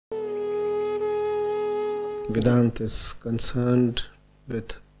Vedanta is concerned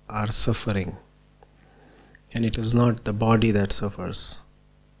with our suffering, and it is not the body that suffers.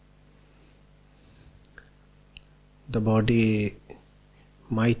 The body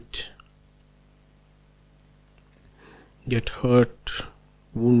might get hurt,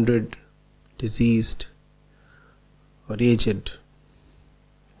 wounded, diseased, or aged,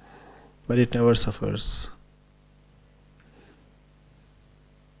 but it never suffers.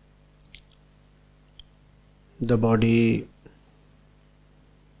 The body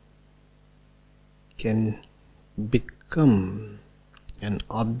can become an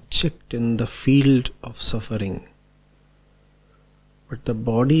object in the field of suffering, but the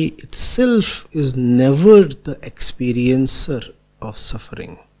body itself is never the experiencer of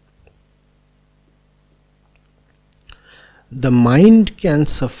suffering. The mind can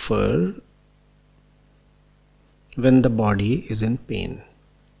suffer when the body is in pain.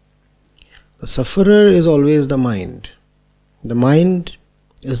 The sufferer is always the mind. The mind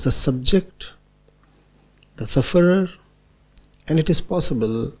is the subject, the sufferer, and it is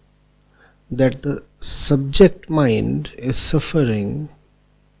possible that the subject mind is suffering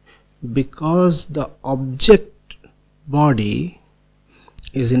because the object body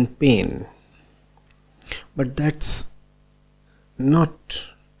is in pain. But that's not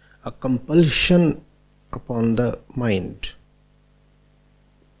a compulsion upon the mind.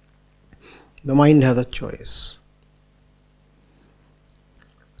 The mind has a choice.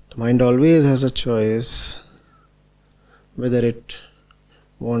 The mind always has a choice whether it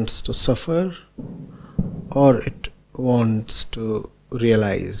wants to suffer or it wants to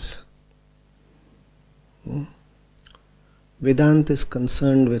realize. Vedanta is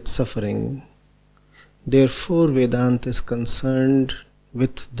concerned with suffering. Therefore, Vedanta is concerned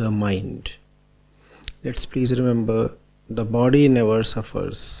with the mind. Let's please remember, the body never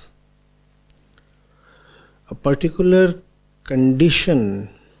suffers. A particular condition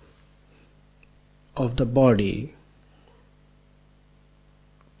of the body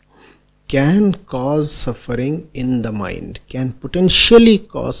can cause suffering in the mind, can potentially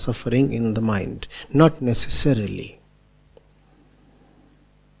cause suffering in the mind, not necessarily.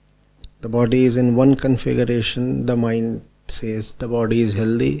 The body is in one configuration, the mind says the body is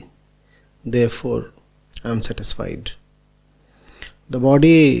healthy, therefore I am satisfied. The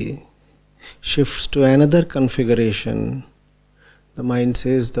body shifts to another configuration, the mind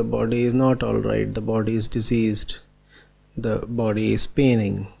says the body is not alright, the body is diseased, the body is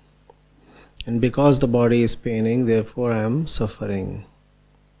paining. And because the body is paining, therefore I am suffering.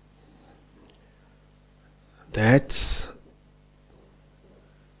 That's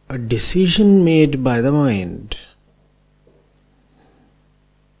a decision made by the mind.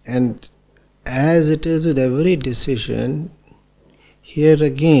 And as it is with every decision, here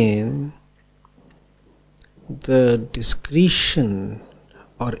again, the discretion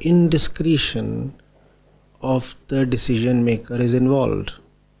or indiscretion of the decision maker is involved.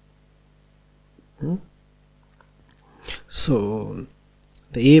 So,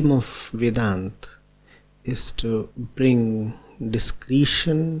 the aim of Vedanta is to bring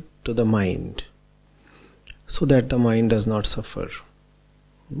discretion to the mind so that the mind does not suffer.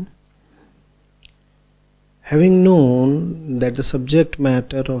 Having known that the subject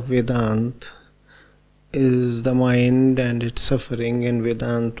matter of Vedanta is the mind and its suffering, and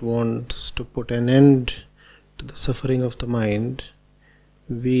Vedanta wants to put an end to the suffering of the mind,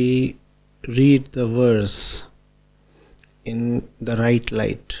 we read the verse in the right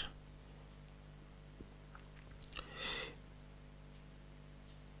light.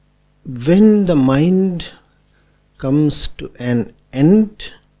 When the mind comes to an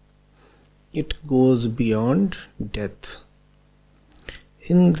end, it goes beyond death,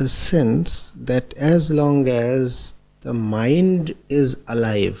 in the sense that as long as the mind is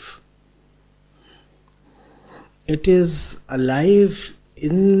alive, it is alive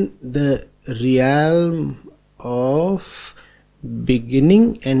in the realm of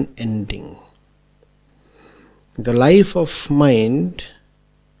beginning and ending. The life of mind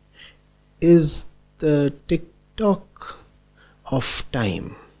is the tick-tock of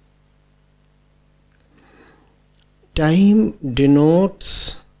time. Time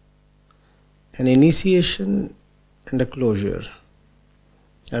denotes an initiation and a closure,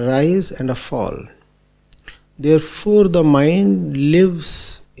 a rise and a fall. Therefore, the mind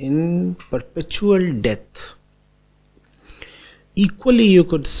lives in perpetual death. Equally, you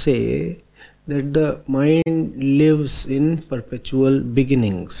could say that the mind lives in perpetual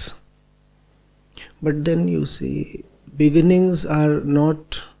beginnings. But then you see, beginnings are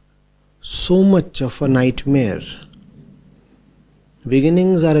not so much of a nightmare.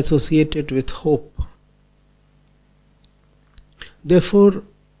 Beginnings are associated with hope. Therefore,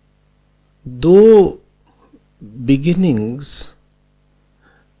 though beginnings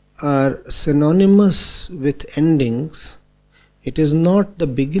are synonymous with endings, it is not the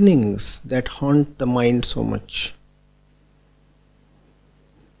beginnings that haunt the mind so much.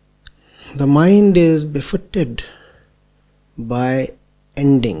 The mind is buffeted by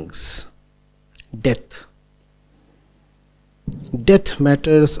endings, death. Death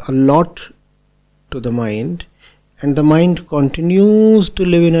matters a lot to the mind, and the mind continues to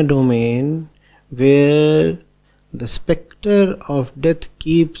live in a domain where the spectre of death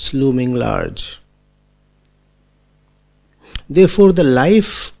keeps looming large. Therefore, the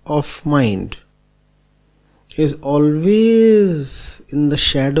life of mind is always in the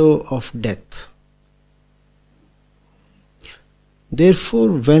shadow of death. Therefore,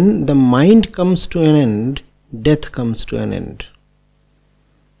 when the mind comes to an end, death comes to an end.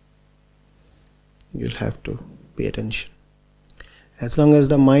 You'll have to pay attention. As long as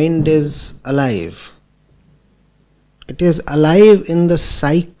the mind is alive, it is alive in the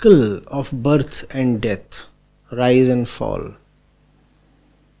cycle of birth and death, rise and fall,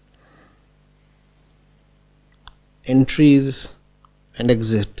 entries and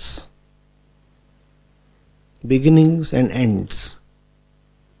exits, beginnings and ends.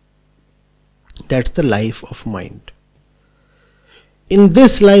 That's the life of mind. In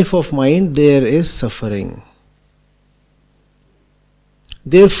this life of mind, there is suffering.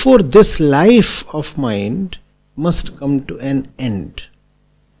 Therefore, this life of mind must come to an end.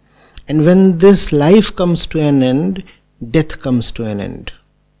 And when this life comes to an end, death comes to an end.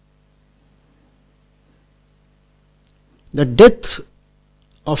 The death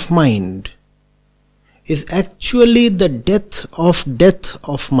of mind is actually the death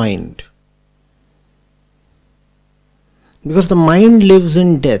of mind. Because the mind lives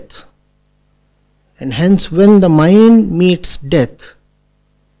in death, and hence when the mind meets death,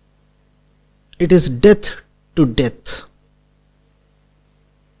 it is death to death.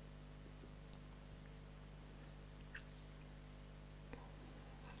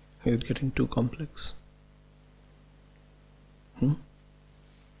 Is it getting too complex?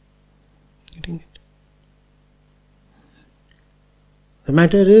 Getting it? The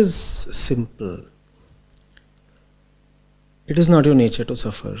matter is simple. It is not your nature to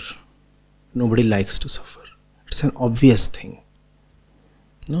suffer. Nobody likes to suffer. It's an obvious thing.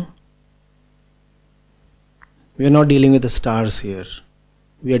 No? We are not dealing with the stars here.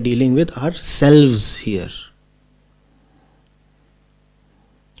 We are dealing with ourselves here.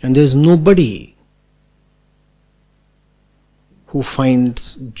 And there is nobody who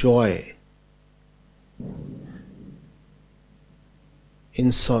finds joy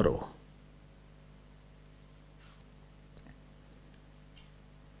in sorrow.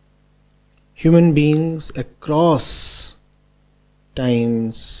 Human beings across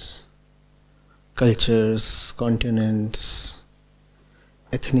times, cultures, continents,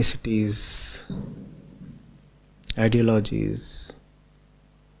 ethnicities, ideologies,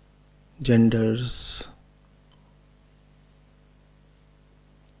 genders,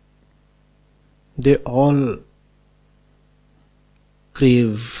 they all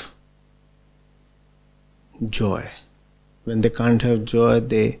crave joy. When they can't have joy,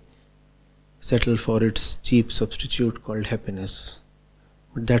 they settle for its cheap substitute called happiness.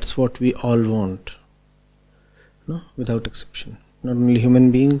 But that's what we all want, no? Without exception. Not only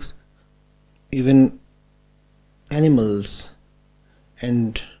human beings, even animals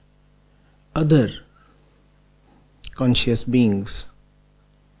and other conscious beings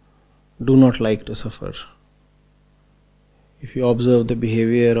do not like to suffer. If you observe the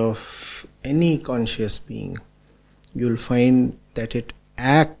behavior of any conscious being, you will find that it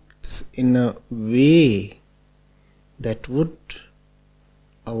acts in a way that would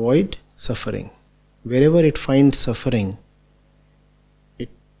avoid suffering. Wherever it finds suffering, it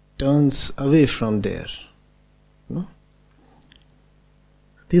turns away from there. No?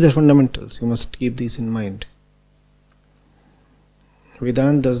 These are fundamentals. You must keep these in mind.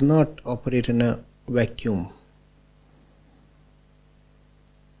 Vedanta does not operate in a vacuum.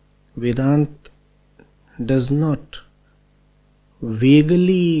 Vedanta does not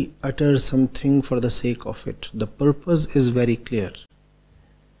vaguely utter something for the sake of it. The purpose is very clear.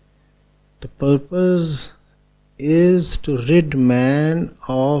 The purpose is to rid man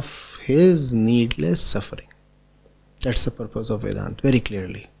of his needless suffering. That's the purpose of Vedanta, very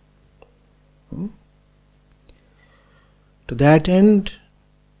clearly. To that end,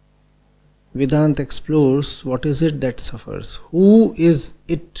 Vedanta explores what is it that suffers, who is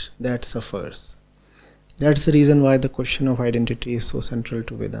it that suffers. That's the reason why the question of identity is so central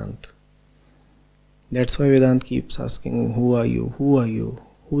to Vedanta. That's why Vedanta keeps asking, who are you? Who are you?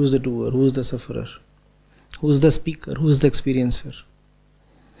 Who is the doer? Who is the sufferer? Who is the speaker? Who is the experiencer?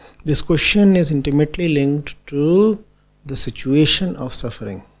 This question is intimately linked to the situation of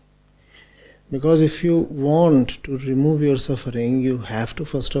suffering. Because if you want to remove your suffering, you have to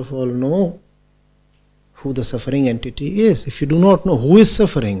first of all know who the suffering entity is. If you do not know who is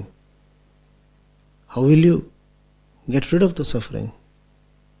suffering, how will you get rid of the suffering?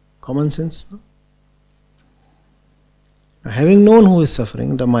 Common sense, no? Now, having known who is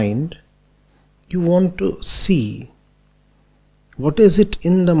suffering, the mind, you want to see what is it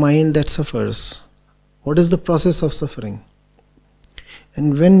in the mind that suffers? What is the process of suffering?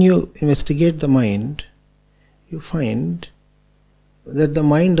 And when you investigate the mind, you find that the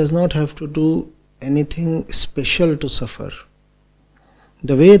mind does not have to do anything special to suffer.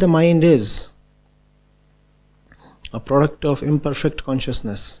 The way the mind is, a product of imperfect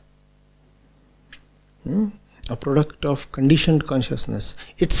consciousness, a product of conditioned consciousness,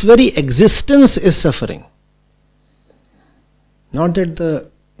 its very existence is suffering. Not that the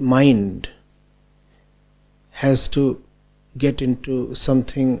mind has to get into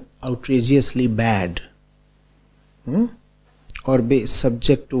something outrageously bad or be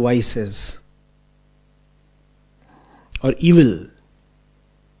subject to vices or evil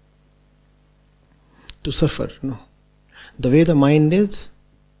to suffer. No. The way the mind is,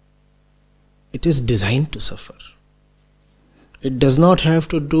 it is designed to suffer. It does not have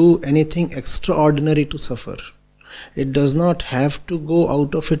to do anything extraordinary to suffer. It does not have to go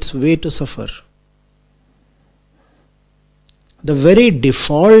out of its way to suffer. The very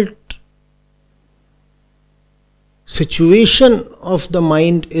default situation of the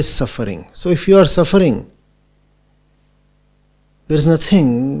mind is suffering. So if you are suffering, there is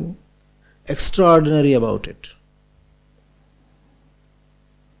nothing extraordinary about it.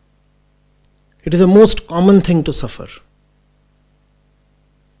 It is the most common thing to suffer.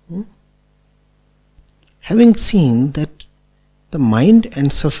 Having seen that the mind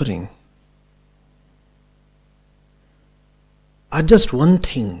and suffering are just one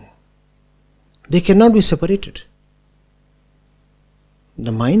thing, they cannot be separated.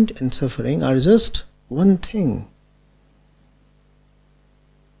 The mind and suffering are just one thing.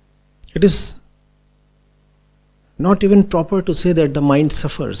 It is not even proper to say that the mind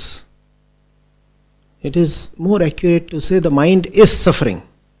suffers. It is more accurate to say the mind is suffering.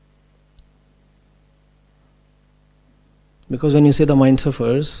 Because when you say the mind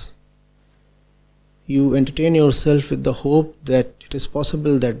suffers, you entertain yourself with the hope that it is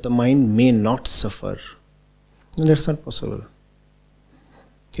possible that the mind may not suffer. And that's not possible.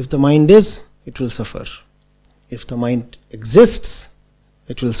 If the mind is, it will suffer. If the mind exists,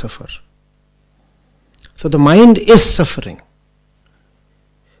 it will suffer. So the mind is suffering.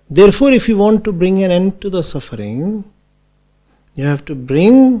 Therefore, if you want to bring an end to the suffering, you have to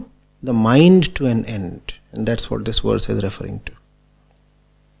bring the mind to an end. And that's what this verse is referring to.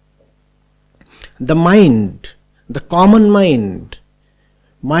 The mind, the common mind,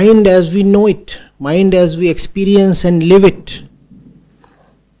 mind as we know it, mind as we experience and live it,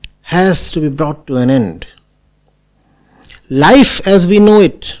 has to be brought to an end. Life as we know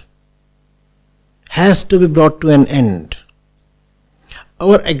it has to be brought to an end.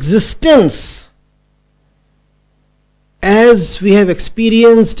 Our existence as we have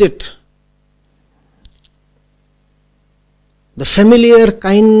experienced it, the familiar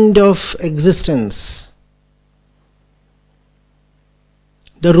kind of existence,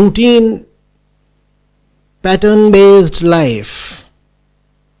 the routine, pattern-based life,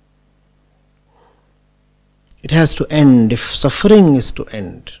 it has to end if suffering is to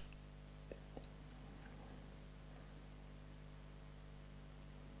end.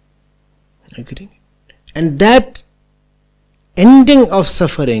 Agreeing? And that ending of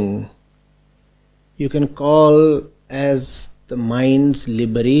suffering you can call as the mind's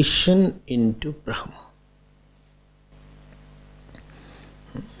liberation into Brahma.